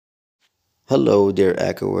Hello, dear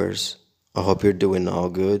echoers. I hope you're doing all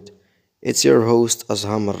good. It's your host,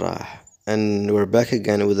 Azham Rah, and we're back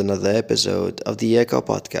again with another episode of the Echo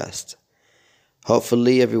Podcast.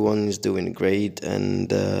 Hopefully, everyone is doing great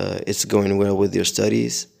and it's going well with your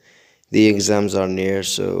studies. The exams are near,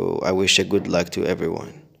 so I wish a good luck to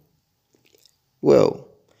everyone. Well,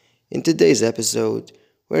 in today's episode,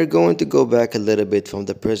 we're going to go back a little bit from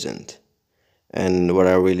the present. And what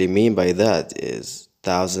I really mean by that is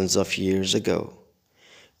thousands of years ago.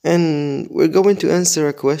 And we're going to answer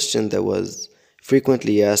a question that was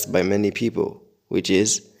frequently asked by many people, which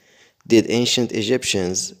is, did ancient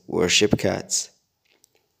Egyptians worship cats?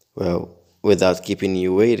 Well, without keeping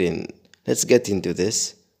you waiting, let's get into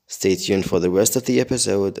this. Stay tuned for the rest of the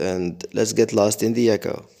episode and let's get lost in the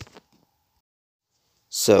echo.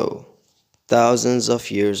 So, thousands of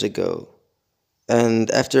years ago, and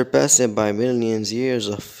after passing by millions years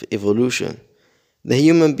of evolution, the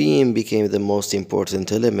human being became the most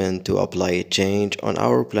important element to apply change on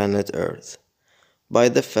our planet Earth by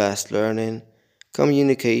the fast learning,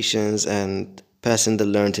 communications, and passing the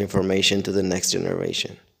learned information to the next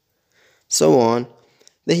generation. So on,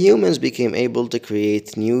 the humans became able to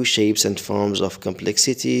create new shapes and forms of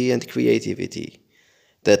complexity and creativity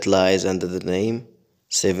that lies under the name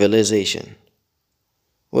civilization.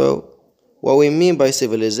 Well, what we mean by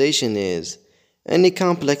civilization is any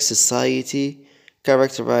complex society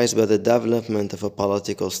characterized by the development of a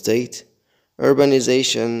political state,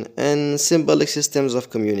 urbanization, and symbolic systems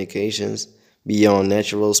of communications beyond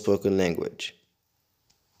natural spoken language.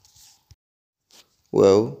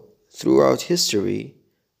 Well, throughout history,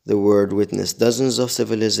 the world witnessed dozens of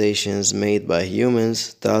civilizations made by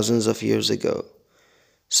humans thousands of years ago.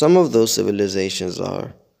 Some of those civilizations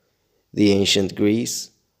are the ancient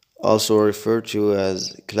Greece, also referred to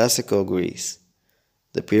as classical Greece.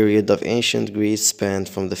 The period of ancient Greece spanned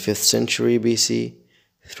from the 5th century BC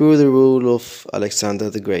through the rule of Alexander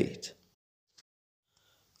the Great.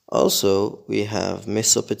 Also, we have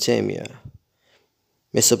Mesopotamia.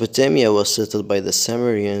 Mesopotamia was settled by the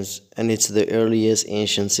Sumerians and it's the earliest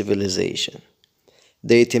ancient civilization,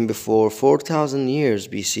 dating before 4000 years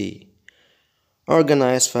BC.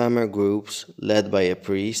 Organized farmer groups, led by a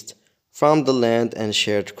priest, farmed the land and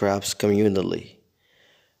shared crops communally.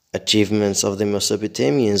 Achievements of the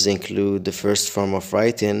Mesopotamians include the first form of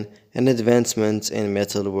writing and advancements in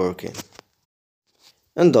metalworking.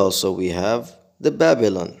 And also we have the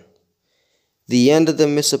Babylon. The end of the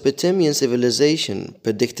Mesopotamian civilization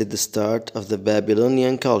predicted the start of the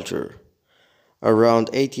Babylonian culture. Around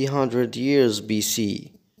 1800 years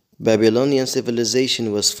BC, Babylonian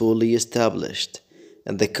civilization was fully established,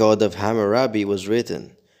 and the Code of Hammurabi was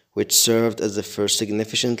written, which served as the first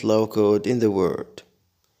significant law code in the world.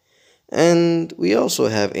 And we also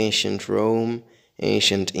have ancient Rome,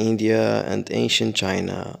 ancient India, and ancient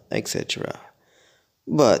China, etc.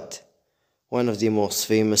 But one of the most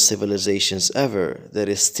famous civilizations ever that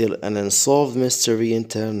is still an unsolved mystery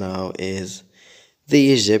until now is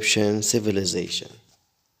the Egyptian civilization.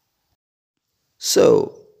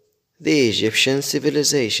 So, the Egyptian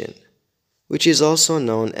civilization, which is also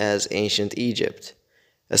known as ancient Egypt,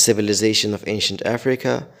 a civilization of ancient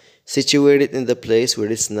Africa situated in the place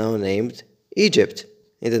where it's now named Egypt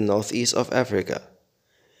in the northeast of Africa.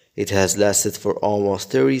 It has lasted for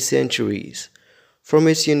almost 30 centuries, from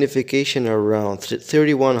its unification around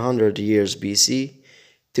 3100 years BC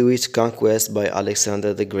to its conquest by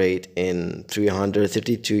Alexander the Great in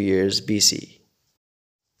 332 years BC.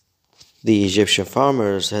 The Egyptian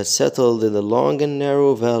farmers had settled in the long and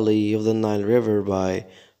narrow valley of the Nile River by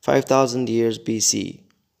 5000 years BC,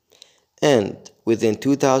 and within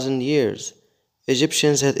 2000 years,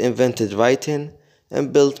 Egyptians had invented writing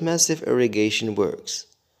and built massive irrigation works.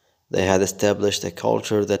 They had established a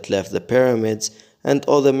culture that left the pyramids and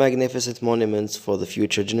other magnificent monuments for the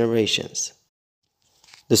future generations.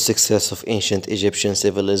 The success of ancient Egyptian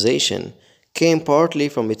civilization came partly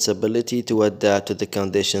from its ability to adapt to the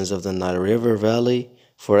conditions of the Nile River Valley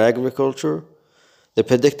for agriculture, the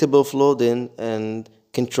predictable flooding and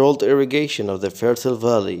controlled irrigation of the fertile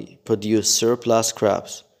valley produced surplus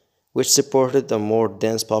crops, which supported a more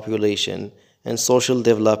dense population and social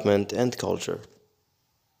development and culture.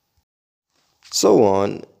 So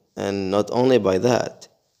on, and not only by that,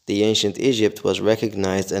 the ancient Egypt was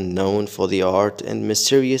recognized and known for the art and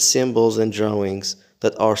mysterious symbols and drawings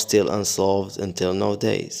that are still unsolved until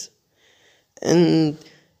nowadays. And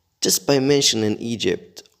just by mentioning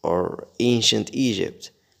Egypt or ancient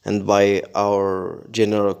Egypt, and by our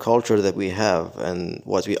general culture that we have and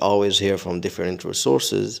what we always hear from different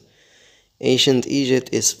resources, ancient Egypt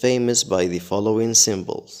is famous by the following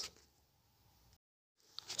symbols.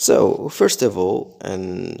 So, first of all,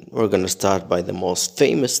 and we're gonna start by the most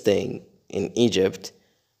famous thing in Egypt,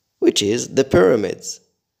 which is the pyramids.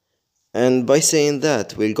 And by saying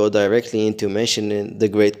that, we'll go directly into mentioning the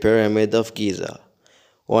Great Pyramid of Giza,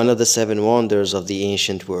 one of the seven wonders of the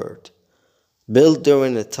ancient world. Built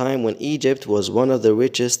during a time when Egypt was one of the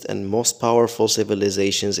richest and most powerful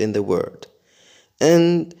civilizations in the world,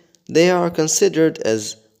 and they are considered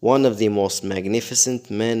as one of the most magnificent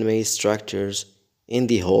man made structures in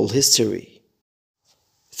the whole history.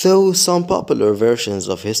 Though some popular versions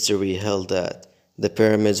of history held that the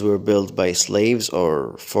pyramids were built by slaves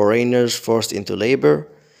or foreigners forced into labor,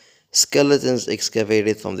 skeletons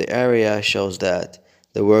excavated from the area shows that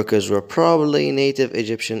the workers were probably native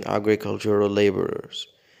Egyptian agricultural laborers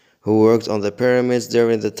who worked on the pyramids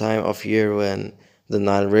during the time of year when the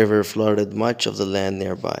Nile River flooded much of the land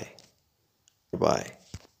nearby.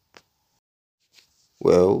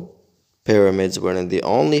 Well, pyramids weren't the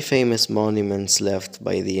only famous monuments left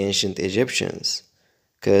by the ancient Egyptians,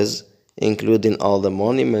 because, including all the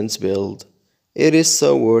monuments built, it is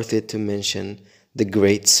so worth it to mention the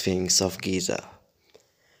Great Sphinx of Giza,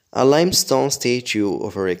 a limestone statue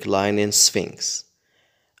of a reclining sphinx,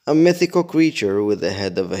 a mythical creature with the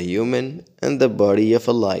head of a human and the body of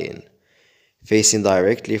a lion, facing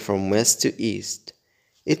directly from west to east.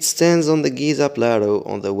 It stands on the Giza Plateau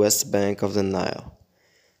on the west bank of the Nile.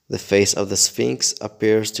 The face of the Sphinx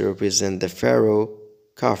appears to represent the pharaoh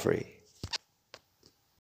Khafre.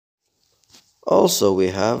 Also, we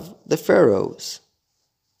have the pharaohs,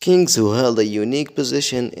 kings who held a unique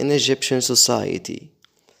position in Egyptian society,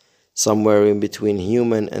 somewhere in between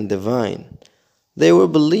human and divine. They were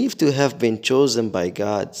believed to have been chosen by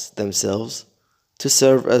gods themselves to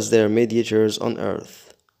serve as their mediators on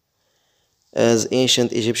earth. As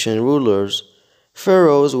ancient Egyptian rulers,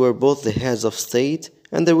 pharaohs were both the heads of state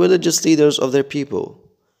and the religious leaders of their people.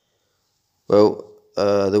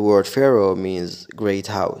 The word pharaoh means great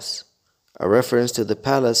house, a reference to the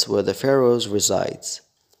palace where the pharaohs resides.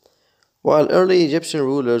 While early Egyptian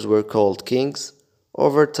rulers were called kings,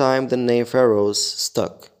 over time the name pharaohs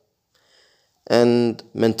stuck, and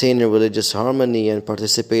maintaining religious harmony and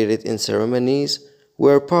participated in ceremonies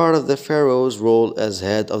were part of the pharaoh's role as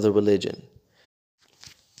head of the religion.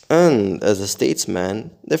 And as a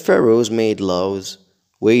statesman, the pharaohs made laws,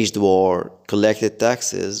 waged war, collected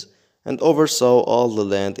taxes, and oversaw all the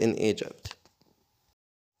land in Egypt.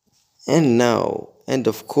 And now, and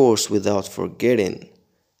of course without forgetting,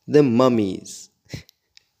 the mummies.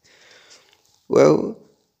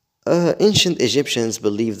 Ancient Egyptians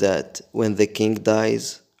believed that when the king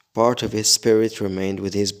dies, part of his spirit remained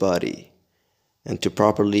with his body. And to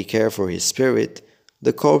properly care for his spirit,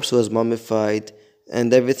 the corpse was mummified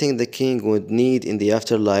and everything the king would need in the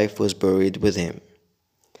afterlife was buried with him.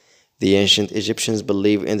 The ancient Egyptians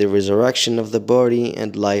believed in the resurrection of the body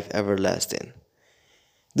and life everlasting.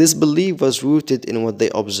 This belief was rooted in what they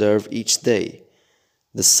observed each day.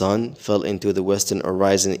 The sun fell into the western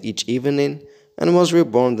horizon each evening and was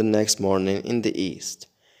reborn the next morning in the east.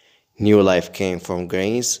 New life came from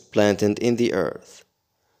grains planted in the earth.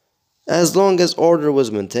 As long as order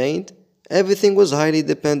was maintained, everything was highly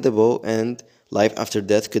dependable and life after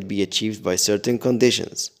death could be achieved by certain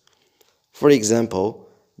conditions. For example,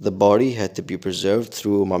 the body had to be preserved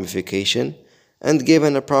through mummification and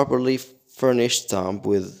given a properly furnished tomb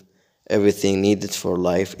with everything needed for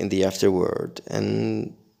life in the afterworld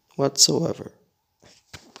and whatsoever.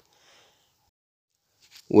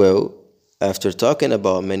 Well, after talking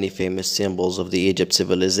about many famous symbols of the Egypt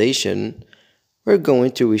civilization, we're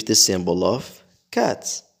going to reach the symbol of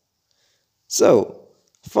cats. So,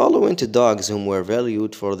 following to dogs whom were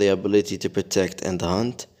valued for their ability to protect and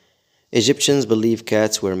hunt, Egyptians believed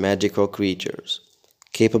cats were magical creatures,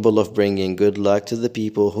 capable of bringing good luck to the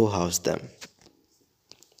people who housed them.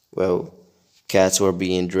 Well, cats were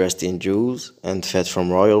being dressed in jewels and fed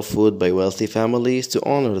from royal food by wealthy families to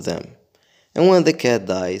honor them. And when the cat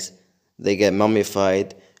dies, they get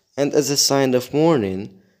mummified, and as a sign of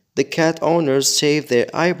mourning, the cat owners shave their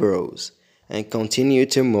eyebrows and continue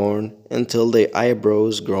to mourn until their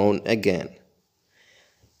eyebrows grown again.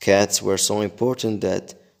 Cats were so important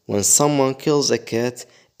that when someone kills a cat,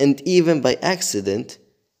 and even by accident,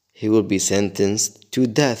 he will be sentenced to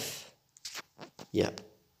death. Yeah.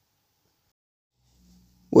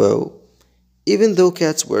 Well, even though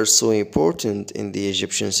cats were so important in the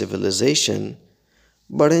Egyptian civilization,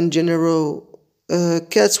 but in general,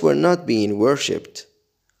 cats were not being worshipped.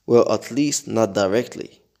 Well, at least not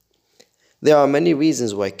directly. There are many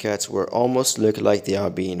reasons why cats were almost look like they are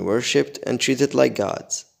being worshipped and treated like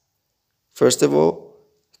gods. First of all,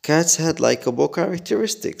 cats had likable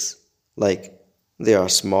characteristics, like They are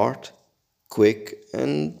smart, quick,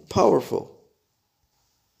 and powerful.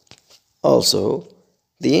 Also,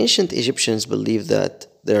 the ancient Egyptians believed that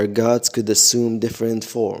their gods could assume different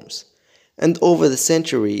forms, and over the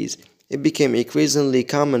centuries, it became increasingly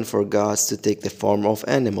common for gods to take the form of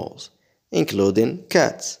animals, including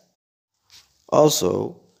cats.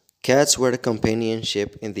 Also, cats were a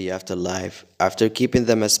companionship in the afterlife after keeping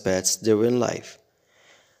them as pets during life,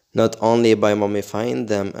 not only by mummifying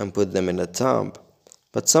them and put them in a tomb,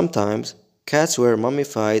 but sometimes cats were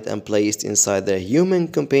mummified and placed inside their human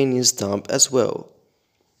companion's tomb as well.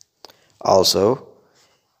 Also,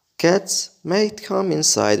 cats might come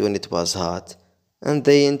inside when it was hot, and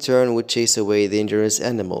they in turn would chase away dangerous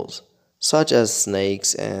animals, such as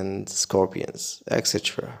snakes and scorpions,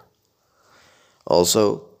 etc.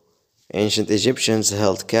 Also, ancient Egyptians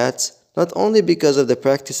held cats not only because of the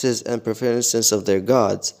practices and preferences of their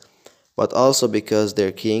gods, but also because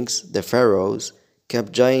their kings, the pharaohs,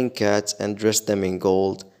 kept giant cats and dressed them in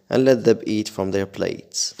gold and let them eat from their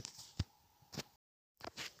plates.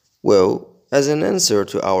 Well, as an answer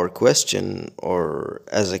to our question, or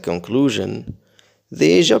as a conclusion,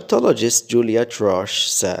 the Egyptologist Juliet Roche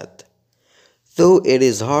said, though it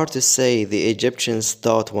is hard to say the Egyptians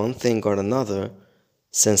thought one thing or another,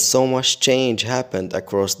 since so much change happened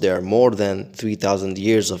across their more than 3,000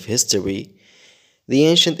 years of history, the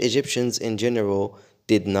ancient Egyptians in general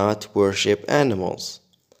did not worship animals,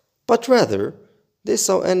 but rather they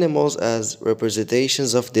saw animals as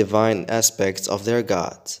representations of divine aspects of their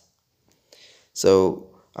gods. So,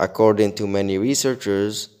 according to many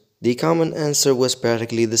researchers, the common answer was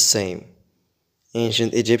practically the same.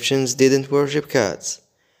 Ancient Egyptians didn't worship cats,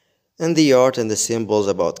 and the art and the symbols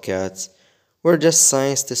about cats were just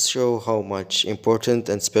signs to show how much important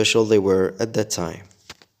and special they were at that time.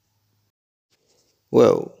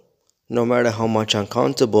 Well, no matter how much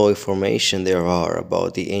uncountable information there are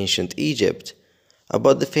about the ancient Egypt,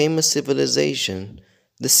 about the famous civilization,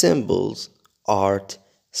 the symbols, art,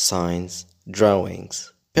 signs,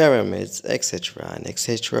 drawings, pyramids, etc., and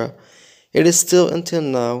etc., it is still until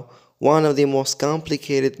now one of the most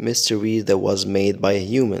complicated mysteries that was made by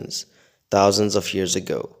humans thousands of years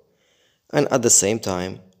ago, and at the same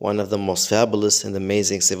time, one of the most fabulous and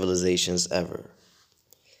amazing civilizations ever.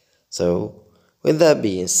 So, with that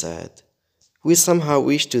being said, we somehow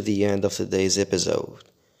reached to the end of today's episode.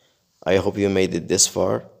 I hope you made it this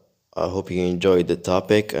far. I hope you enjoyed the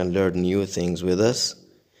topic and learned new things with us.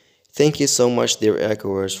 Thank you so much, dear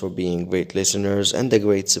echoers, for being great listeners and a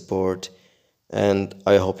great support, and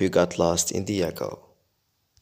I hope you got lost in the echo.